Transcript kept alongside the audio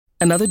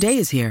Another day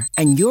is here,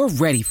 and you're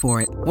ready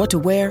for it. What to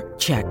wear?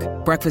 Check.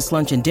 Breakfast,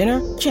 lunch, and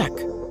dinner? Check.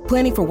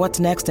 Planning for what's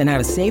next and how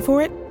to save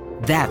for it?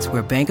 That's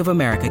where Bank of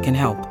America can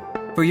help.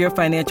 For your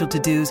financial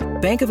to-dos,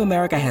 Bank of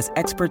America has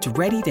experts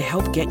ready to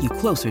help get you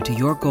closer to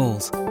your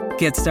goals.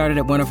 Get started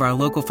at one of our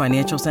local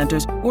financial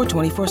centers or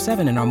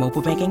 24/7 in our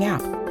mobile banking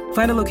app.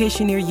 Find a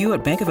location near you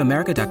at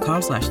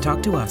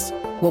bankofamerica.com/talktous.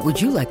 What would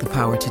you like the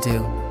power to do?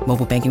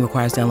 Mobile banking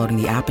requires downloading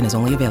the app and is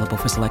only available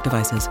for select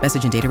devices.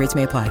 Message and data rates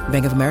may apply.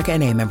 Bank of America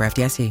N.A., member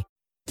FDIC.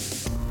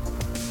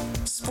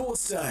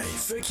 Sports Day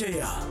for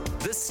Kia.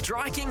 The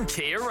striking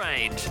Kia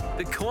range,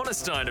 the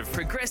cornerstone of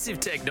progressive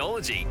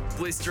technology,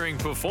 blistering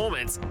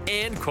performance,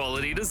 and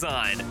quality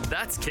design.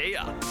 That's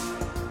Kia.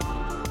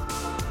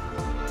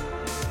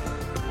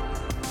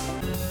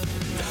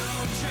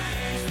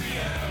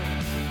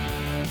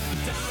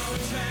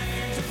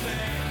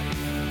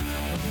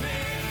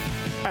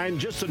 And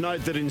just to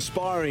note that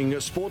Inspiring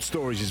Sports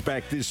Stories is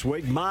back this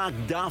week. Mark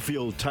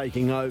Duffield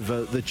taking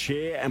over the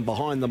chair and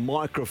behind the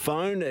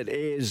microphone. It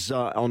airs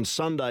on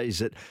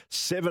Sundays at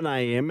 7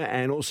 a.m.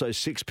 and also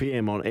 6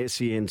 p.m. on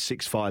SEN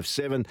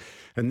 657.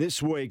 And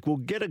this week we'll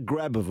get a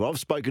grab of, I've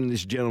spoken to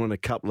this gentleman a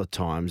couple of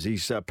times.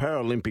 He's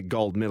Paralympic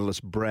gold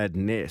medalist Brad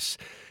Ness.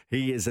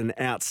 He is an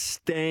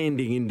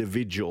outstanding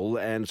individual,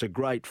 and it's a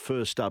great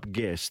first-up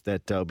guest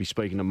that I'll be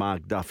speaking to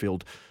Mark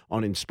Duffield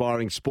on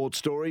Inspiring Sports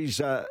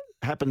Stories.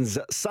 Happens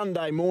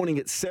Sunday morning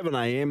at 7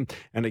 a.m.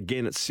 and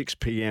again at 6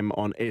 p.m.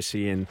 on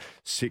SEN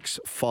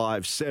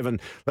 657.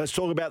 Let's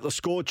talk about the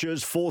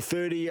Scorchers.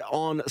 4:30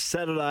 on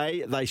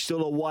Saturday. They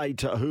still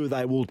await who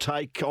they will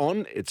take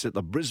on. It's at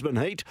the Brisbane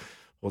Heat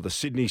or the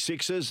Sydney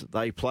Sixers.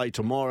 They play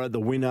tomorrow. The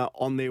winner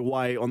on their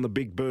way on the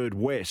Big Bird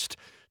West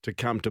to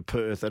come to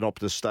Perth at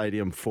Optus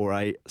Stadium for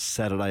a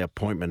Saturday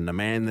appointment. And the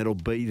man that'll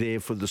be there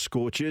for the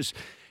Scorchers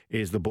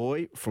is the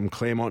boy from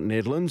Claremont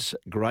Nedlands.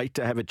 Great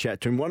to have a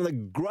chat to him. One of the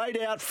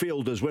great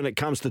outfielders when it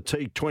comes to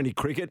T20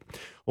 cricket.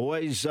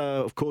 Always,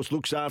 of course,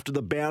 looks after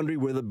the boundary,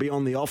 whether it be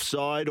on the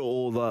offside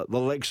or the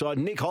leg side.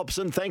 Nick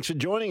Hobson, thanks for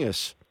joining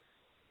us.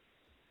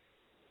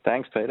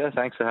 Thanks, Peter.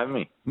 Thanks for having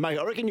me. Mate,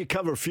 I reckon you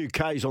cover a few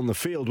Ks on the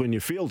field when you're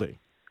fielding.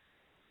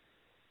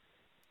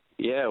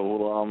 Yeah,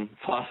 we'll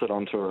pass it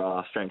on to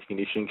our strength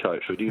conditioning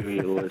coach. We do.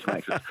 He always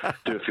makes us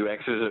do a few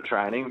extras at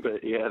training,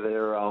 but yeah,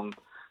 they're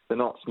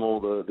not small,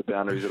 the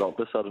boundaries at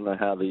Optus. I don't know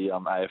how the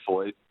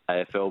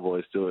AFL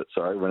boys do it,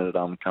 when it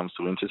comes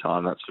to winter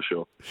time, that's for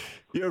sure.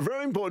 You're a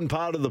very important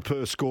part of the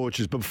Perth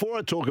Scorchers. Before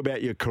I talk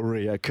about your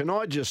career, can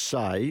I just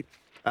say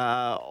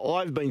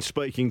I've been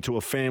speaking to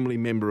a family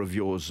member of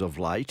yours of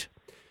late,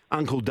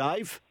 Uncle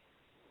Dave.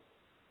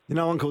 You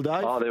know Uncle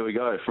Dave? Oh, there we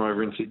go, from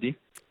over in Sydney.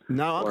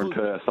 No,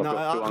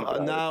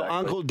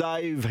 Uncle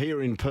Dave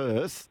here in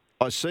Perth.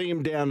 I see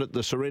him down at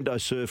the Sorrento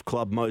Surf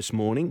Club most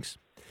mornings.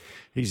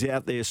 He's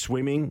out there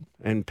swimming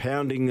and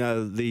pounding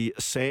the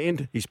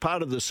sand. He's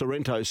part of the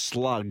Sorrento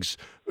Slugs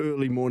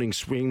early morning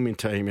swimming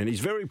team, and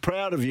he's very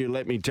proud of you,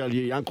 let me tell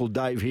you, Uncle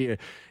Dave here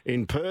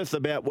in Perth,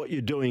 about what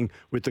you're doing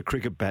with the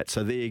cricket bat.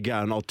 So there you go,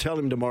 and I'll tell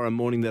him tomorrow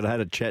morning that I had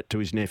a chat to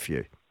his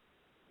nephew.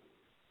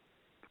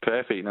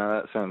 Perfect.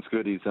 No, that sounds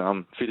good. He's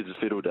fit as a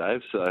fiddle,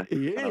 Dave. So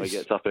he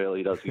gets up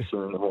early, does his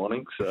swim in the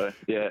morning. So,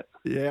 yeah.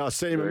 Yeah, I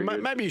see him.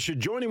 Maybe you should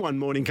join him one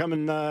morning. Come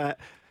and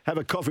have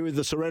a coffee with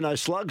the Sorrento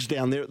Slugs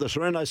down there at the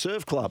Sorrento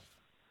Surf Club.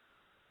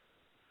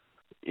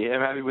 Yeah,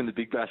 maybe when the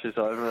Big Bash is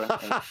over.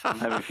 I'm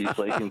having a few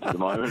sleep-ins at the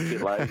moment, a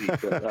bit lazy.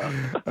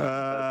 But,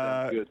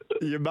 that good.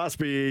 You must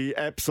be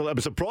absolutely...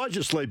 I'm surprised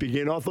you're sleeping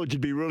in. I thought you'd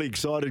be really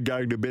excited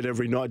going to bed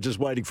every night, just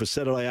waiting for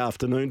Saturday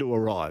afternoon to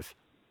arrive.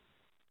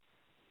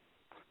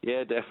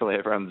 Yeah, definitely.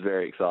 Everyone's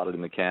very excited in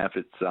the camp.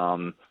 It's,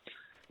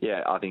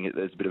 I think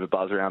there's a bit of a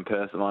buzz around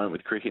Perth at the moment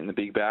with cricket and the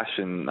Big Bash,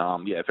 and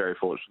very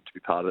fortunate to be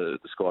part of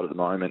the squad at the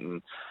moment.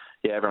 And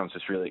yeah, everyone's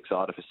just really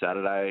excited for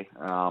Saturday.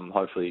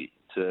 Hopefully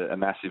it's a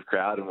massive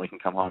crowd and we can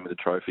come home with a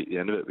trophy at the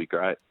end of it. It'd be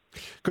great.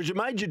 Because you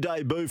made your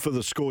debut for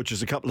the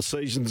Scorchers a couple of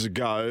seasons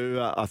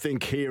ago, I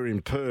think here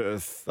in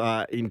Perth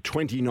in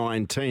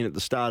 2019, at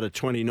the start of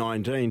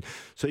 2019.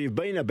 So you've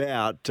been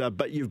about,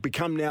 but you've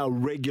become now a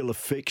regular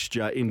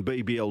fixture in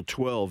BBL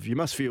 12. You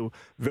must feel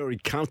very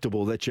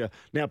comfortable that you're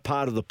now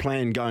part of the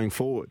plan going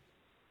forward.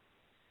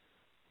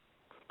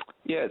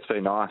 Yeah, it's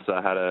been nice.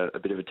 I had a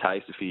bit of a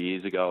taste a few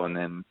years ago and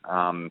then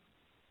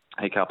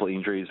a couple of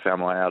injuries,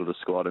 found my way out of the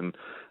squad and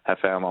have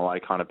found my way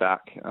kind of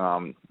back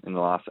in the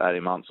last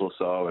 18 months or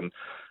so. And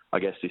I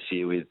guess this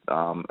year with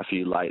a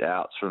few late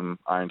outs from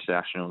our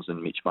internationals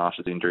and Mitch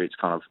Marsh's injury, it's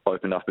kind of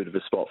opened up a bit of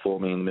a spot for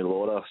me in the middle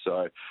order.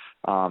 So,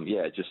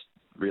 just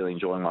really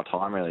enjoying my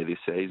time really this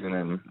season.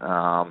 And,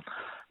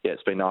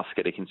 it's been nice to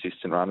get a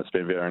consistent run. It's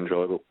been very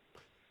enjoyable.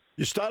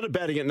 You started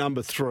batting at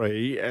number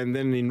 3, and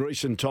then in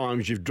recent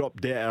times you've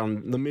dropped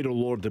down the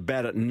middle order to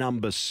bat at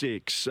number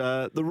 6.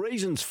 The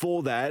reasons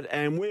for that,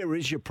 and where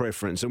is your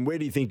preference, and where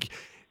do you think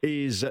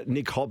is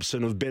Nick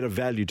Hobson of better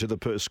value to the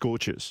Perth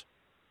Scorchers?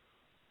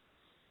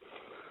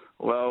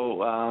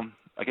 Well,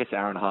 I guess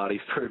Aaron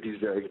Hardy's proved his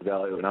very good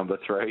value at number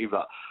 3,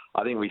 but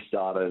I think we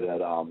started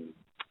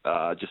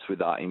at just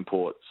with our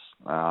imports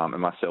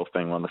and myself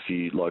being one of the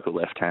few local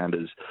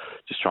left-handers,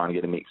 just trying to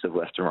get a mix of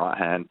left and right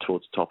hand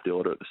towards the top of the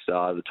order at the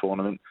start of the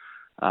tournament.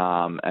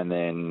 And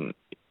then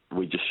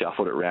we just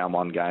shuffled it round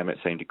one game. It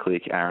seemed to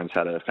click. Aaron's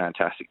had a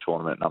fantastic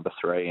tournament, number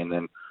 3, and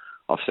then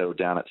I've settled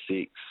down at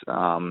 6,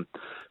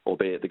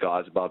 albeit the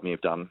guys above me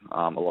have done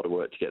a lot of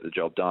work to get the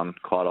job done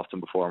quite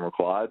often before I'm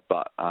required.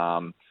 But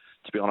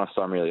to be honest,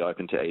 I'm really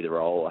open to either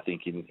role. I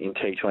think in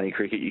T20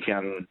 cricket, you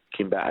can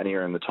bat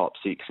anywhere in the top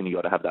 6, and you've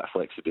got to have that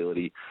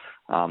flexibility.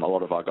 A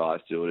lot of our guys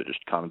do it. It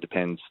just kind of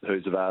depends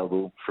who's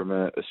available from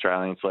an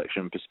Australian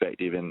selection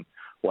perspective and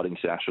what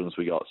internationals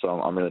we got. So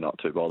I'm really not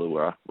too bothered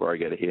where I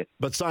get a hit.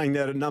 But saying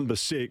that at number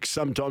 6,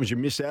 sometimes you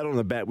miss out on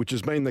the bat, which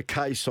has been the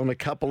case on a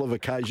couple of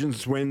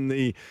occasions when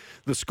the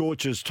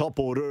Scorchers' top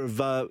order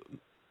have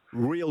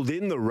reeled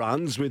in the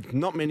runs with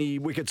not many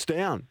wickets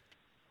down.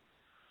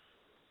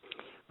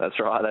 That's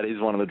right. That is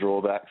one of the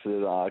drawbacks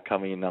of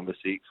coming in number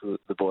 6.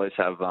 The boys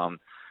have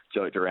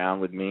joked around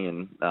with me,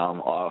 and I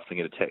often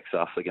get a text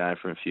after the game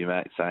from a few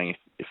mates saying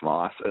if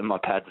my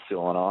pads are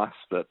still on ice.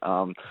 But,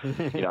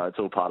 it's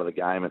all part of the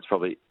game. It's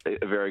probably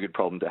a very good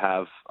problem to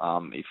have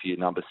if your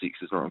number 6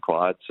 isn't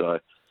required. So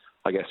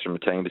I guess from a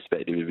team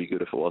perspective, it'd be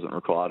good if it wasn't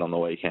required on the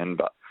weekend.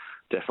 But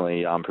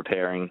definitely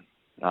preparing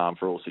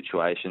for all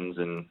situations.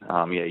 And,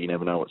 you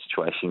never know what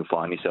situation you'll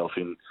find yourself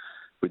in.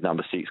 With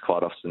number 6,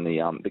 quite often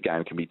the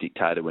game can be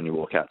dictated when you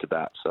walk out to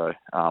bat. So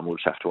we'll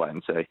just have to wait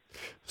and see.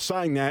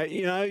 Saying that,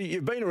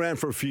 you've been around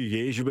for a few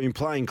years. You've been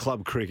playing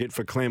club cricket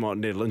for Claremont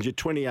Netherlands. You're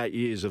 28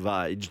 years of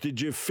age. Did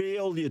you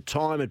feel your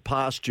time had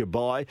passed you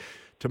by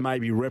to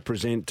maybe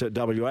represent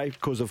WA?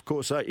 Because, of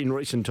course, in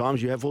recent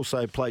times you have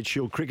also played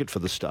Shield cricket for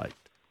the state.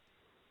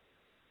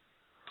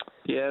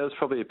 Yeah, it was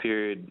probably a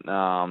period, with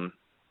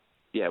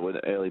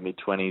the early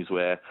mid-20s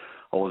where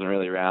I wasn't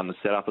really around the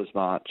setup as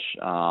much,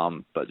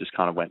 but just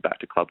kind of went back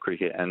to club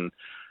cricket and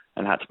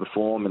had to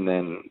perform. And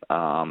then,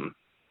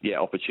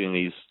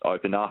 opportunities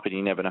opened up, and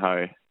you never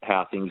know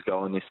how things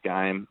go in this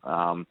game.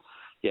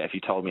 If you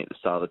told me at the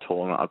start of the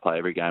tournament I'd play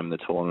every game in the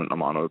tournament, I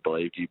might not have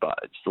believed you, but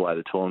it's the way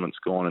the tournament's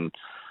gone.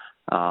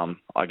 And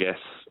I guess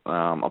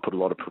I put a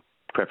lot of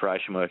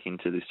preparation work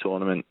into this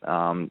tournament.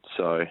 I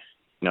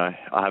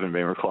haven't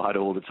been required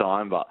all the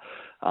time, but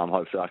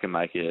hopefully I can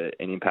make an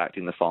impact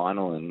in the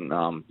final. And,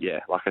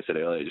 like I said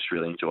earlier, just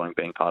really enjoying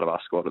being part of our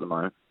squad at the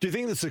moment. Do you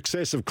think the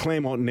success of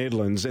Claremont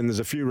Netherlands, and there's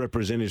a few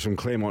representatives from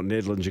Claremont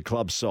Netherlands, your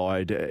club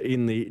side,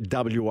 in the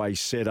WA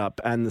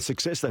setup, and the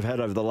success they've had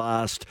over the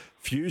last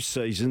few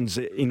seasons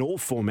in all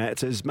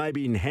formats has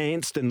maybe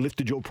enhanced and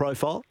lifted your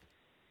profile?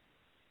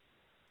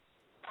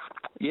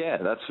 Yeah,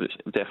 that's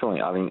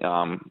definitely. I think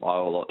I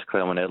owe a lot to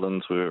Claremont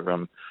Netherlands. We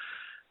were...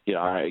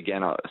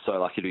 again, I'm so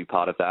lucky to be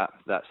part of that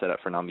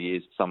setup for a number of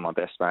years. Some of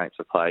my best mates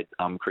have played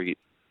cricket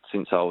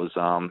since I was,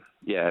 a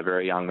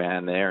very young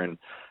man there. And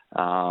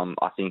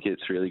I think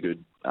it's really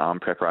good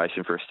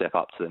preparation for a step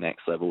up to the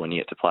next level when you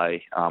get to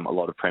play a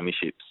lot of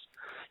premierships.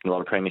 And a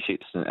lot of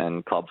premierships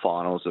and club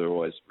finals are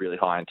always really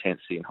high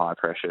intensity and high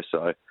pressure.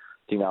 So I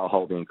think that'll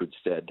hold me in good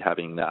stead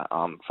having that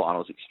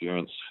finals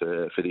experience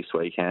for this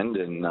weekend.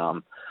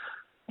 And,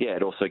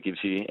 it also gives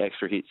you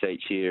extra hits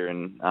each year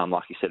and,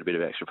 like you said, a bit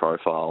of extra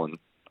profile. And,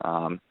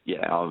 I've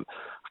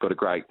got a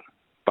great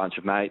bunch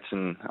of mates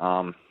and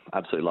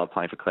absolutely love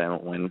playing for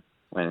Claremont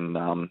when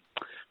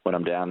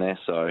I'm down there.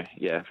 So,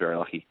 very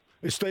lucky.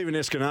 Is Stephen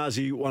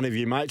Eskenazi one of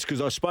your mates?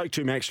 Because I spoke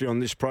to him actually on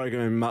this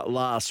program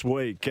last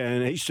week,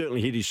 and he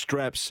certainly hit his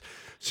straps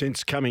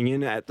since coming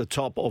in at the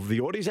top of the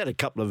order. He's had a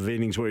couple of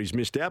innings where he's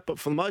missed out, but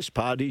for the most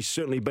part, he's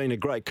certainly been a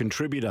great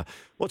contributor.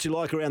 What's he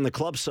like around the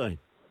club scene?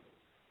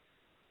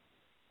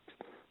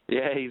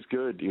 Yeah, he's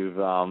good.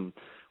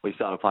 We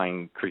started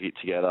playing cricket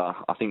together.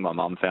 I think my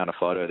mum found a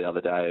photo the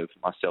other day of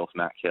myself,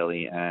 Matt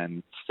Kelly,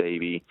 and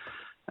Stevie,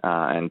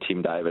 and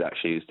Tim David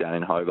actually is down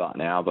in Hobart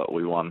now, but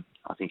we won,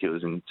 I think it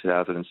was in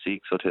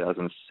 2006 or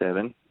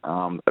 2007,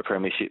 a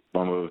premiership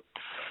when we were,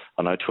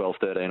 12,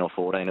 13 or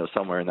 14. It was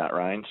somewhere in that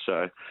range.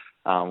 So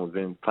we've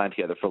been playing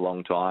together for a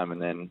long time.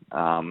 And then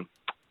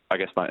I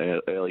guess my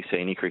early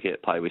senior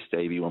cricket played with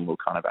Stevie when we were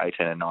kind of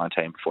 18 and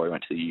 19 before he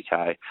went to the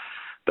UK.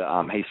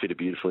 But he's fitted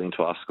beautifully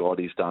into our squad.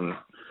 He's done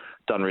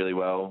really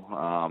well.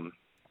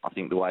 I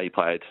think the way he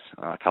played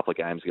a couple of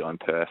games ago in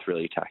Perth,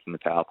 really attacking the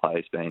power play,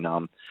 has been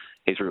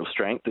his real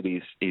strength that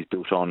he's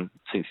built on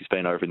since he's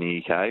been over in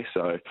the UK.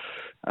 So,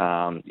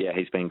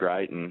 he's been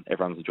great and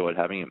everyone's enjoyed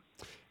having him.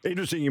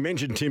 Interesting. You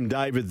mentioned Tim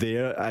David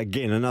there.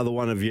 Again, another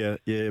one of your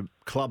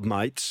club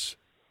mates.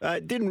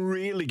 Didn't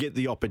really get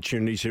the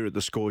opportunities here at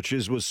the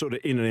Scorchers, was sort of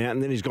in and out,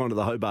 and then he's gone to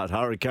the Hobart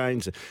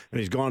Hurricanes and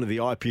he's gone to the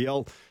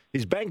IPL.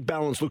 His bank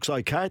balance looks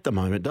okay at the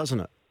moment, doesn't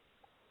it?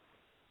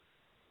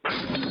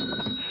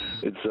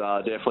 It's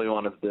definitely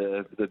one of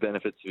the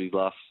benefits of his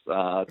last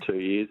 2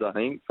 years, I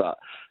think. But,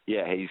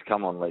 he's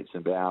come on leaps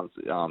and bounds.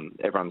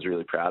 Everyone's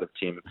really proud of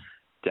Tim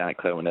down at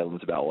Claremont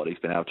Netherlands about what he's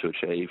been able to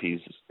achieve.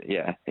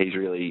 He's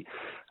really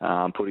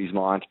put his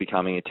mind to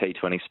becoming a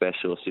T20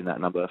 specialist in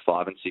that number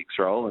 5 and 6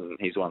 role, and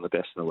he's one of the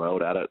best in the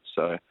world at it.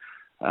 So,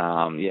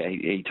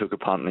 he took a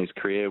punt in his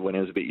career when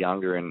he was a bit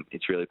younger, and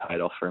it's really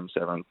paid off for him.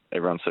 So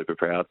everyone's super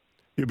proud.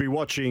 You'll be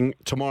watching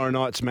tomorrow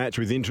night's match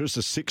with interest,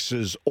 the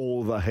Sixers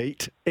or the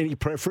Heat. Any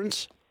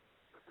preference?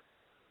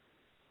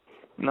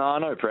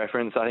 No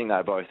preference. I think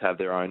they both have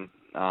their own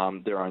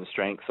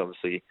strengths.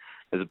 Obviously,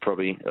 there's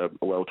probably a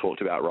well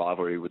talked about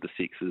rivalry with the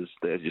Sixers.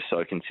 They're just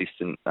so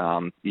consistent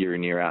year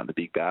in, year out in the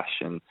Big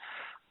Bash. And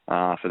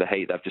for the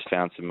Heat, they've just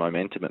found some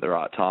momentum at the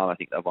right time. I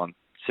think they've won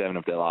 7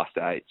 of their last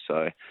 8.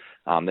 So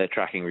they're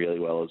tracking really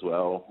well as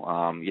well.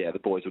 The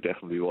boys will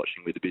definitely be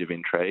watching with a bit of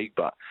intrigue.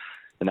 But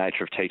the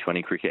nature of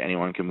T20 cricket,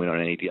 anyone can win on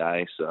any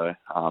day. So,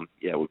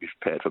 we'll be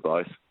prepared for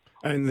both.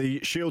 And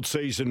the Shield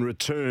season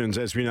returns,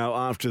 as we know,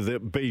 after the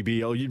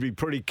BBL. You'd be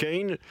pretty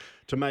keen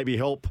to maybe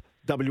help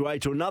WA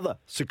to another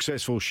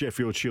successful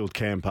Sheffield Shield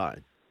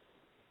campaign.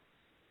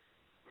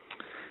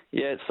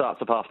 Yeah, it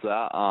starts up after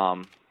that. I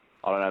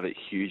don't have a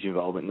huge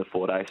involvement in the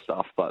 4-day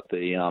stuff, but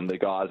the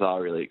guys are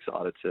really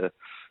excited to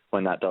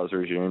when that does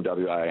resume.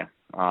 WA,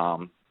 I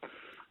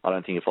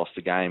don't think you've lost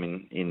a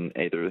game in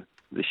either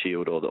the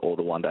Shield or the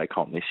 1-day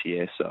comp this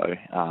year. So,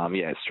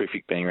 it's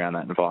terrific being around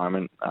that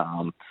environment.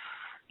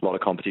 A lot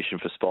of competition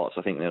for spots.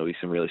 I think there'll be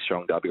some really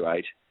strong WA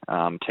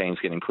teams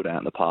getting put out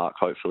in the park.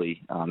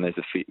 Hopefully, there's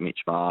a fit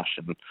Mitch Marsh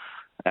and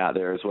out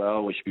there as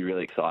well, which would be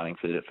really exciting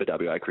for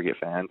WA cricket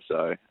fans.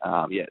 So,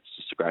 it's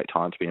just a great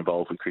time to be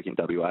involved with cricket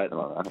in WA at the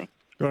moment, I think.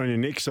 Good on you,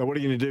 Nick. So what are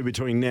you going to do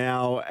between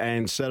now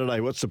and Saturday?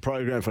 What's the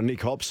program for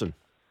Nick Hobson?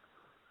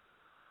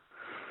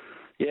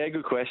 Yeah,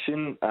 good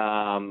question.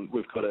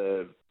 We've got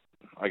a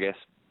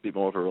bit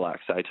more of a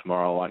relaxed day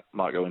tomorrow. I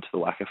might go into the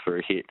WACA for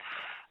a hit.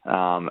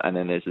 And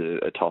then there's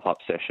a top-up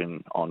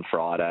session on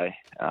Friday.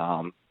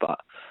 But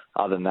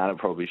other than that, I'll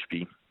probably should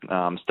be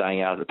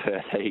staying out of the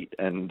Perth heat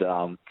and,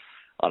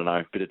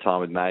 a bit of time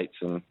with mates.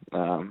 And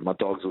my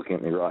dog's looking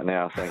at me right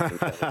now saying he's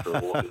going for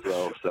a walk as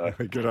well. So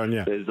good on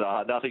you. There's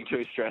nothing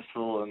too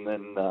stressful. And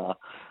then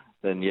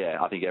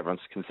I think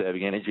everyone's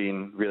conserving energy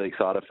and really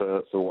excited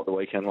for what the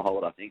weekend will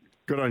hold, I think.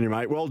 Good on you,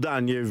 mate. Well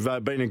done. You've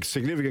been a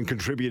significant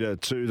contributor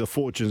to the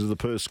fortunes of the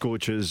Perth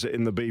Scorchers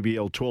in the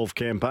BBL 12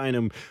 campaign,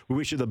 and we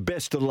wish you the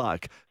best of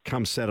luck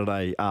come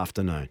Saturday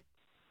afternoon.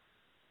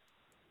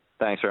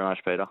 Thanks very much,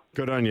 Peter.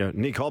 Good on you.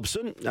 Nick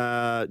Hobson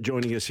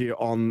joining us here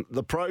on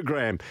the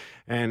program.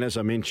 And as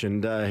I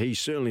mentioned, he's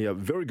certainly a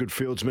very good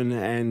fieldsman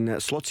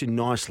and slots in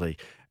nicely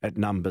at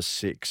number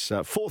 6.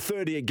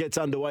 4:30 it gets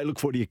underway. Look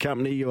forward to your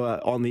company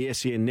on the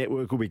SEN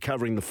network. We'll be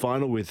covering the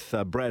final with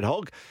Brad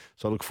Hogg.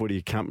 So I look forward to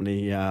your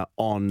company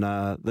on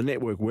the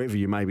network, wherever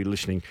you may be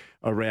listening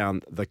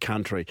around the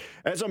country.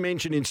 As I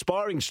mentioned,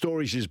 Inspiring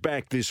Stories is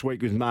back this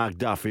week with Mark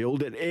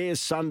Duffield. It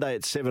airs Sunday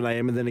at 7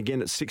 a.m. and then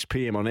again at 6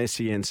 p.m. on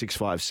SEN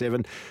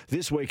 657.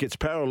 This week it's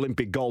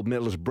Paralympic gold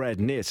medalist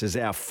Brad Ness as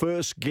our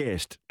first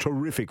guest,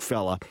 terrific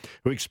fella,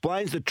 who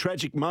explains the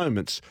tragic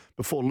moments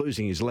before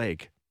losing his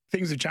leg.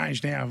 Things have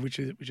changed now, which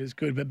is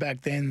good. But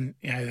back then,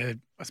 I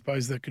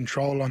suppose the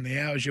control on the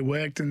hours you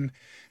worked and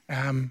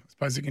I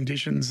suppose the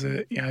conditions,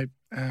 were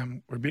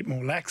a bit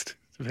more laxed.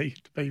 To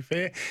be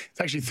fair,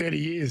 it's actually 30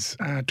 years.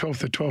 12th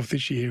to 12th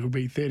this year will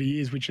be 30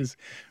 years, which is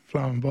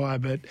flowing by.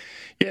 But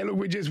yeah, look,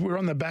 we're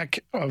on the back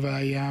of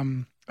a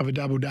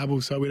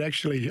double. So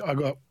I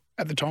got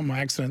at the time of my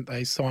accident,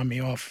 they signed me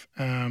off.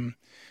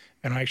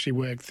 And I actually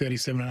worked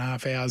 37 and a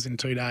half hours in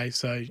 2 days.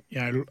 So,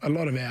 a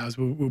lot of hours.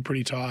 We were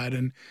pretty tired.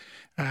 And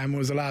it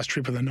was the last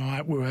trip of the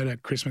night. We had a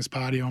Christmas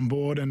party on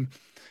board. And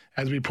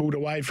as we pulled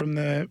away from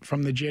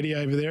the jetty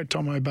over there at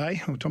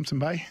Thompson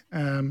Bay,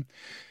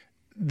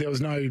 there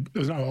was no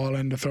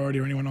island authority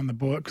or anyone on the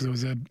boat because it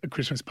was a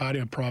Christmas party,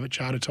 a private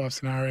charter type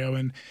scenario.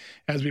 And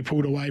as we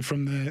pulled away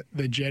from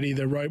the jetty,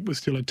 the rope was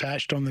still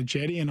attached on the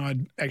jetty. And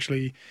I'd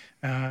actually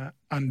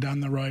undone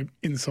the rope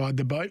inside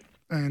the boat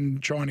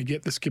and trying to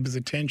get the skipper's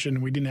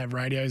attention. We didn't have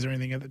radios or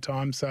anything at the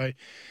time, so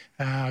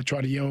I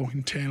tried to yell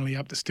internally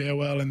up the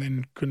stairwell and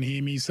then couldn't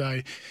hear me.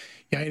 So,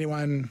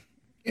 anyone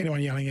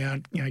yelling out,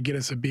 get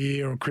us a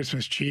beer or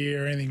Christmas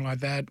cheer or anything like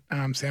that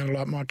sounded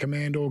like my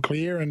command, all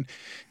clear. And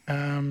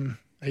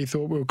he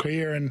thought we were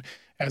clear. And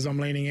as I'm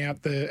leaning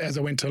out, as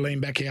I went to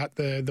lean back out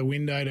the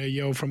window to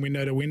yell from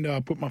window to window, I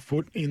put my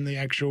foot in the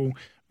actual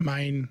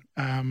main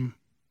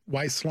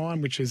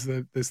waistline, which is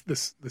the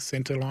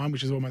centre line,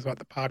 which is almost like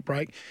the park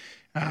brake.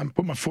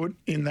 Put my foot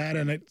in that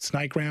and it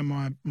snaked around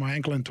my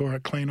ankle and tore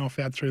it clean off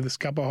out through the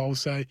scupper hole.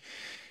 So,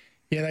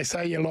 yeah, they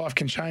say your life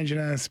can change in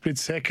a split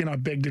second. I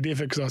begged to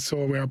differ because I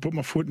saw where I put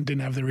my foot and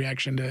didn't have the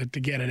reaction to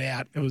get it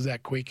out. It was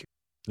that quick.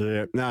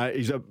 Yeah, no,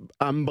 he's an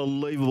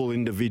unbelievable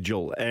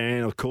individual.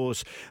 And, of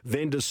course,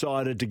 then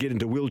decided to get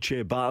into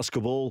wheelchair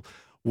basketball,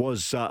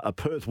 was a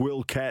Perth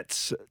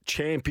Wildcats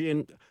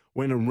champion,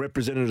 went and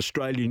represented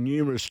Australia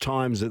numerous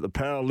times at the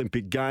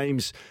Paralympic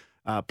Games,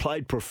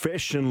 played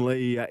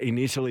professionally in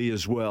Italy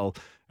as well.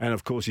 And,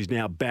 of course, he's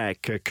now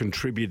back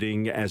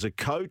contributing as a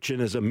coach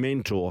and as a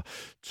mentor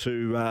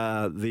to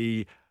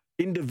the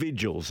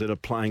individuals that are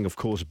playing, of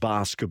course,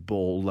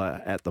 basketball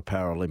at the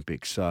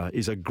Paralympics.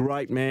 He's a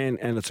great man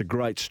and it's a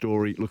great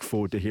story. Look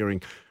forward to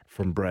hearing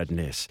from Brad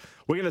Ness.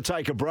 We're going to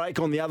take a break.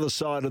 On the other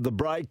side of the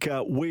break,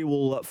 we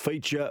will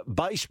feature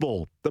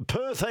baseball. The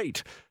Perth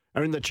Heat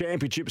are in the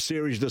Championship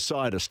Series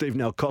decider. Steve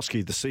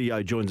Nalkowski, the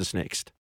CEO, joins us next.